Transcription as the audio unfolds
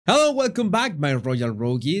Hello, welcome back, my Royal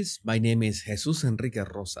Rogues. My name is Jesus Enrique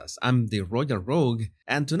Rosas. I'm the Royal Rogue,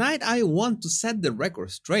 and tonight I want to set the record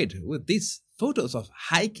straight with these photos of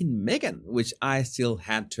hiking Meghan, which I still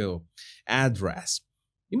had to address.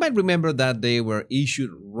 You might remember that they were issued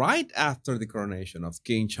right after the coronation of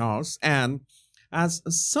King Charles, and as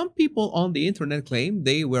some people on the internet claim,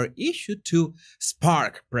 they were issued to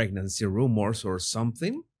spark pregnancy rumors or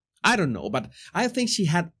something. I don't know, but I think she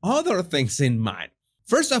had other things in mind.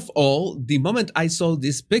 First of all, the moment I saw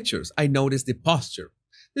these pictures, I noticed the posture.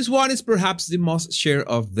 This one is perhaps the most shared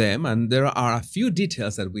of them, and there are a few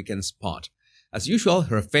details that we can spot. As usual,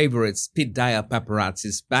 her favorite speed dial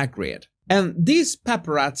paparazzi's background. And these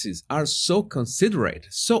paparazzis are so considerate,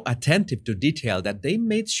 so attentive to detail that they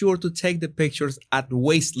made sure to take the pictures at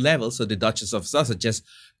waist level so the Duchess of Sussex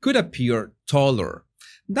could appear taller.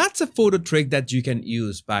 That's a photo trick that you can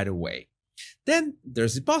use, by the way. Then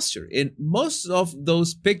there's the posture. In most of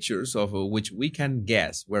those pictures, of which we can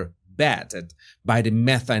guess were betted by the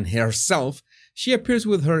Meghan herself, she appears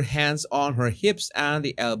with her hands on her hips and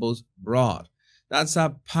the elbows broad. That's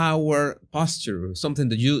a power posture, something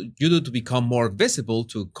that you do to become more visible,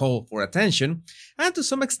 to call for attention, and to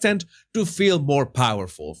some extent to feel more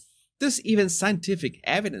powerful. There's even scientific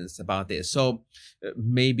evidence about this, so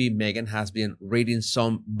maybe Meghan has been reading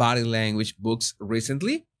some body language books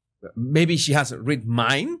recently. Maybe she hasn't read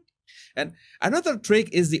mine. And another trick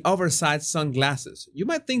is the oversized sunglasses. You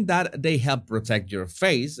might think that they help protect your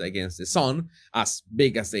face against the sun, as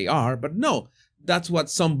big as they are, but no, that's what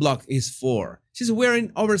sunblock is for. She's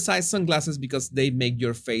wearing oversized sunglasses because they make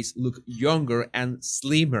your face look younger and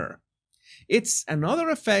slimmer. It's another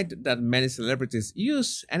effect that many celebrities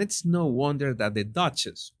use, and it's no wonder that the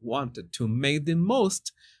Duchess wanted to make the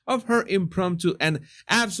most of her impromptu and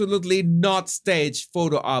absolutely not staged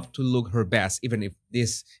photo op to look her best, even if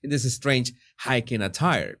in this strange hiking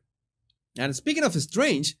attire. And speaking of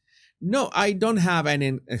strange, no, I don't have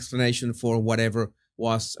any explanation for whatever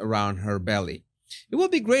was around her belly. It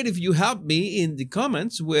would be great if you help me in the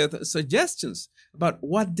comments with suggestions about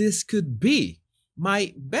what this could be.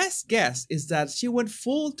 My best guess is that she went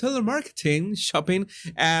full telemarketing shopping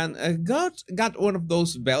and got one of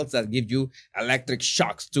those belts that give you electric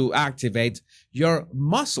shocks to activate your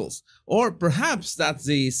muscles. Or perhaps that's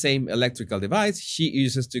the same electrical device she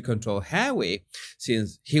uses to control Harry.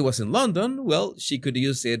 Since he was in London, well, she could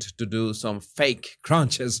use it to do some fake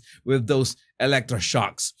crunches with those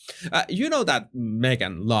electroshocks. You know that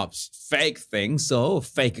Meghan loves fake things, so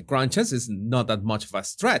fake crunches is not that much of a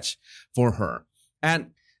stretch for her.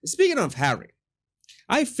 And speaking of Harry,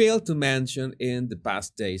 I failed to mention in the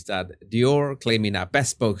past days that Dior claiming a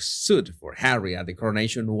bespoke suit for Harry at the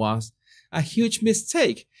coronation was a huge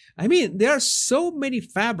mistake. I mean, there are so many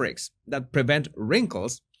fabrics that prevent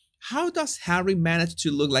wrinkles. How does Harry manage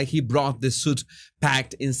to look like he brought the suit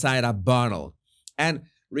packed inside a bottle? And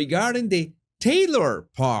regarding the tailor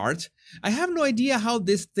part, I have no idea how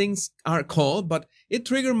these things are called, but it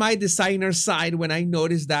triggered my designer side when I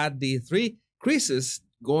noticed that the three creases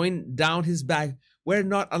going down his back were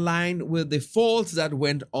not aligned with the folds that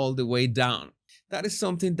went all the way down. That is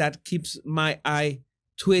something that keeps my eye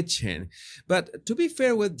twitching. But to be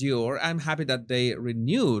fair with Dior, I'm happy that they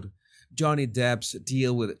renewed Johnny Depp's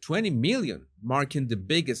deal with 20 million, marking the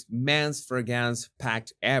biggest men's fragrance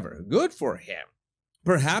pact ever. Good for him.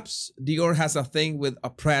 Perhaps Dior has a thing with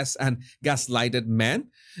oppressed and gaslighted men.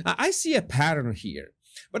 I see a pattern here,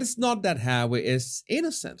 but it's not that Harry is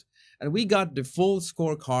innocent. And we got the full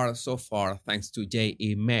scorecard so far thanks to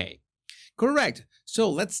J.E. May. Correct. So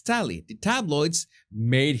let's tally. The tabloids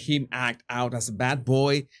made him act out as a bad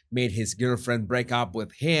boy, made his girlfriend break up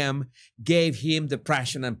with him, gave him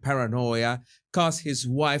depression and paranoia, caused his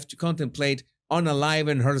wife to contemplate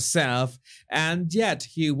unaliving herself, and yet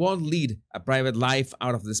he won't lead a private life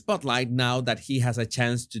out of the spotlight now that he has a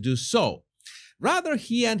chance to do so. Rather,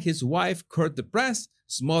 he and his wife court the press,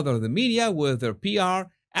 smother the media with their PR,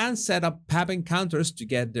 and set up pap encounters to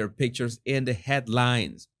get their pictures in the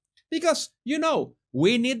headlines. Because, you know,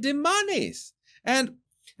 we need the monies. And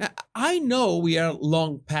I know we are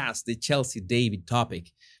long past the Chelsea David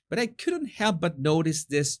topic, but I couldn't help but notice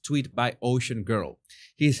this tweet by Ocean Girl.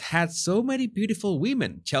 He's had so many beautiful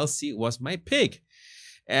women. Chelsea was my pick.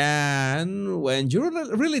 And when you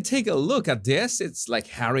really take a look at this, it's like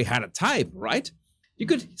Harry had a type, right? You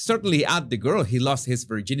could certainly add the girl he lost his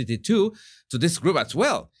virginity to this group as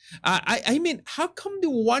well. I mean, how come the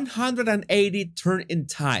 180 turn in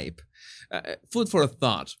type? Food for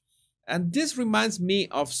thought. And this reminds me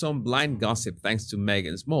of some blind gossip thanks to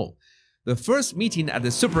Meghan's mole. The first meeting at the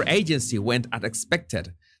super agency went as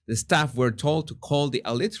expected. The staff were told to call the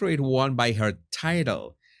illiterate one by her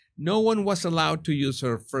title. no one was allowed to use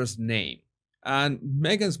her first name. And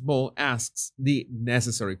Meghan's ball asks the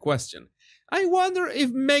necessary question. I wonder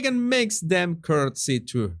if Meghan makes them curtsy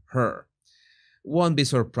to her. Won't be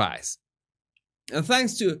surprised. And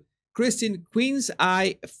thanks to Christine Queens,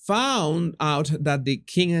 I found out that the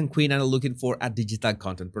king and queen are looking for a digital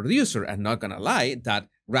content producer. And not gonna lie, that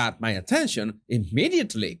grabbed my attention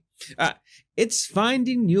immediately. It's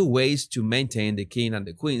finding new ways to maintain the king and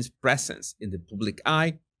the queen's presence in the public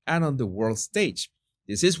eye and on the world stage.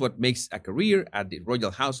 This is what makes a career at the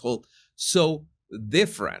royal household so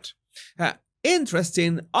different.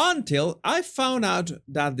 Interesting until I found out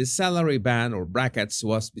that the salary band or brackets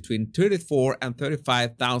was between 34 and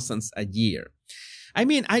 35,000 a year. I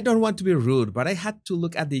mean, I don't want to be rude, but I had to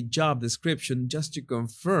look at the job description just to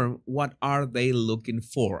confirm what are they looking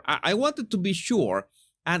for. I wanted to be sure,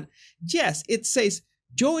 and yes, it says,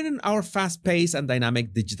 joining our fast-paced and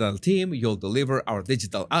dynamic digital team, you'll deliver our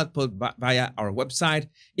digital output via our website,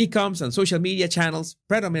 e-coms, and social media channels,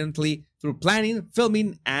 predominantly through planning,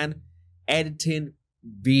 filming, and editing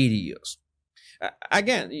videos.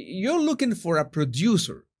 Again, you're looking for a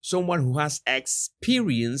producer, someone who has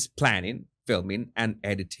experience planning, filming, and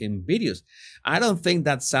editing videos. I don't think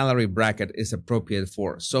that salary bracket is appropriate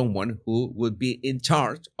for someone who would be in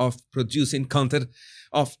charge of producing content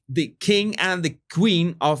of the king and the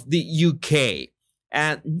queen of the UK.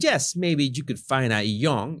 And yes, maybe you could find a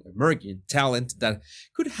young, emerging talent that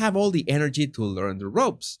could have all the energy to learn the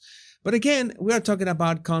ropes. But again, we are talking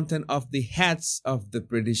about content of the heads of the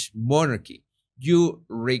British monarchy. You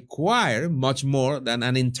require much more than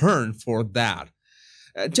an intern for that.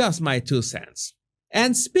 Just my 2 cents.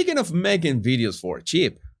 And speaking of making videos for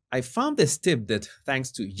cheap, I found this tip that thanks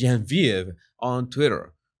to Genevieve on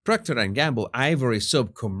Twitter, Procter & Gamble Ivory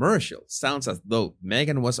Soap commercial sounds as though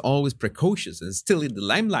Meghan was always precocious and still in the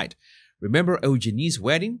limelight. Remember Eugenie's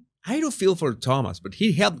wedding? I don't feel for Thomas, but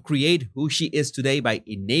he helped create who she is today by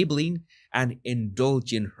enabling and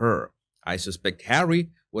indulging her. I suspect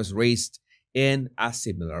Harry was raised in a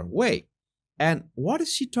similar way. And what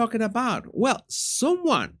is she talking about? Well,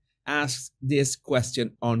 someone asked this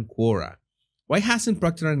question on Quora. Why hasn't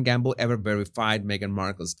Procter & Gamble ever verified Meghan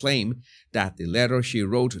Markle's claim that the letter she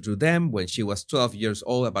wrote to them when she was 12 years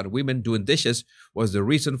old about women doing dishes was the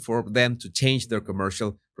reason for them to change their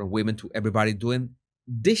commercial from women to everybody doing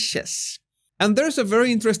dishes? And there's a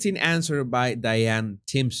very interesting answer by Diane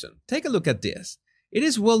Timpson. Take a look at this. It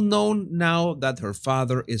is well known now that her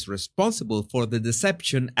father is responsible for the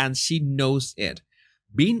deception and she knows it.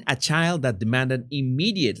 Being a child that demanded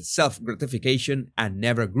immediate self-gratification and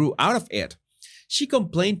never grew out of it, she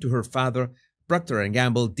complained to her father. Procter &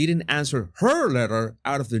 Gamble didn't answer her letter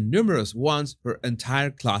out of the numerous ones her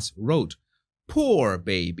entire class wrote. Poor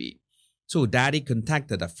baby. So Daddy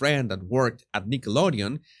contacted a friend that worked at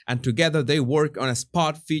Nickelodeon, and together they worked on a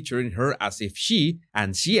spot featuring her as if she,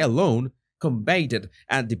 and she alone, competed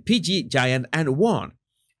at the PG Giant and won,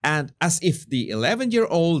 and as if the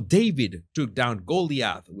 11-year-old David took down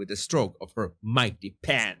Goliath with the stroke of her mighty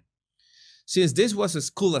pen. Since this was a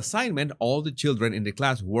school assignment all the children in the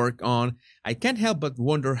class worked on, I can't help but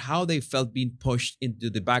wonder how they felt being pushed into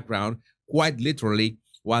the background, quite literally,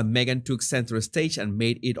 while Meghan took center stage and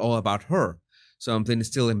made it all about her. Something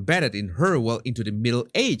still embedded in her well into the middle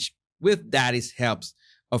age, with Daddy's helps,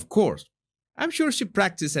 of course. I'm sure she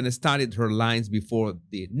practiced and studied her lines before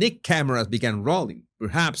the Nick cameras began rolling.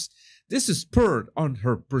 Perhaps this spurred on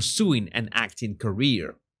her pursuing an acting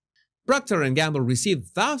career. Procter & Gamble received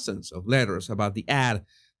thousands of letters about the ad,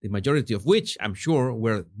 the majority of which, I'm sure,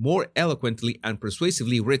 were more eloquently and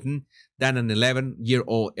persuasively written than an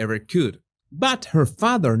 11-year-old ever could. But her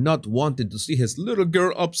father, not wanting to see his little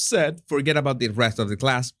girl upset, forget about the rest of the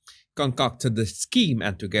class, concocted the scheme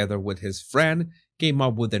and together with his friend, came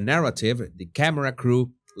up with the narrative, the camera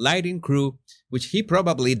crew, lighting crew, which he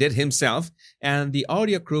probably did himself, and the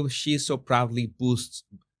audio crew she so proudly boasts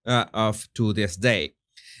of to this day.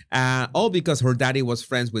 All because her daddy was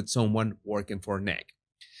friends with someone working for Nick.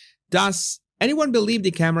 Does anyone believe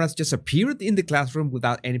the cameras just appeared in the classroom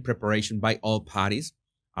without any preparation by all parties?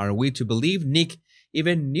 Are we to believe Nick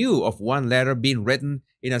even knew of one letter being written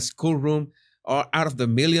in a schoolroom or out of the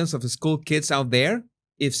millions of school kids out there?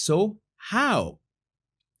 If so, how?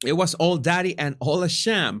 It was all daddy and all a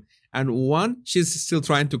sham, and one she's still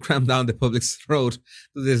trying to cram down the public's throat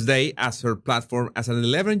to this day as her platform as an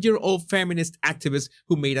 11-year-old feminist activist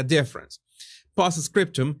who made a difference.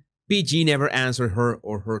 Postscriptum, PG never answered her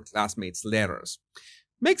or her classmates' letters.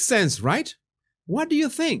 Makes sense, right? What do you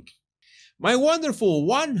think? My wonderful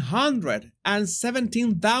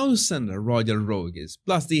 117,000 Royal Rogues,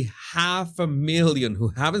 plus the 500,000 who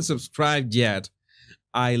haven't subscribed yet,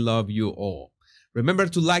 I love you all. Remember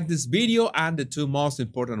to like this video and the two most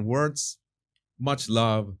important words, much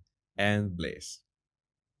love and bliss.